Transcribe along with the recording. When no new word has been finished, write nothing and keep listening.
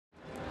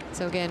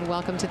So again,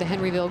 welcome to the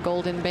Henryville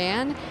Golden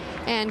Band.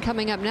 And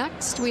coming up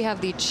next, we have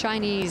the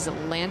Chinese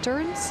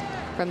lanterns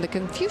from the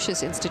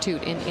Confucius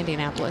Institute in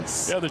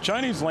Indianapolis. Yeah, the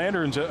Chinese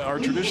lanterns are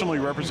traditionally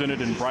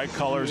represented in bright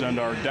colors and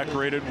are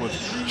decorated with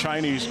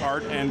Chinese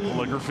art and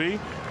calligraphy,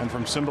 and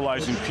from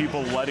symbolizing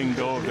people letting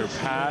go of their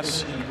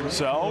past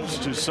selves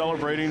to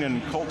celebrating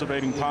and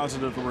cultivating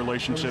positive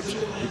relationships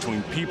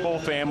between people,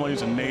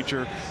 families, and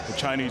nature. The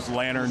Chinese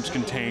lanterns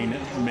contain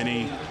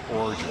many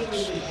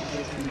origins.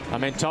 I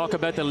mean, talk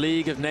about the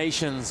League of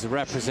Nations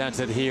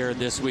represented here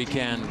this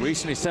weekend,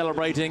 recently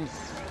celebrating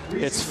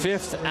its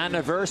 5th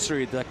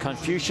anniversary. The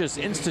Confucius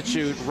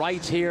Institute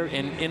right here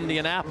in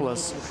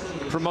Indianapolis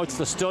promotes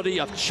the study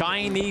of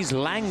Chinese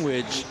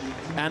language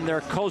and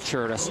their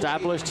culture,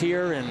 established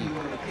here in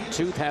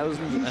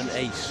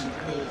 2008.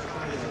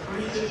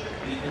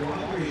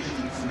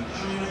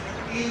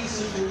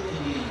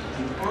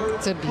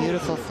 It's a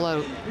beautiful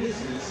float.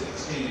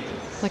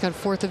 Like on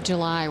 4th of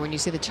July when you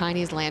see the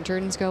Chinese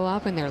lanterns go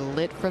up and they're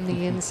lit from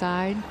the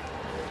inside.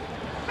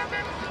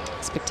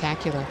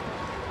 Spectacular.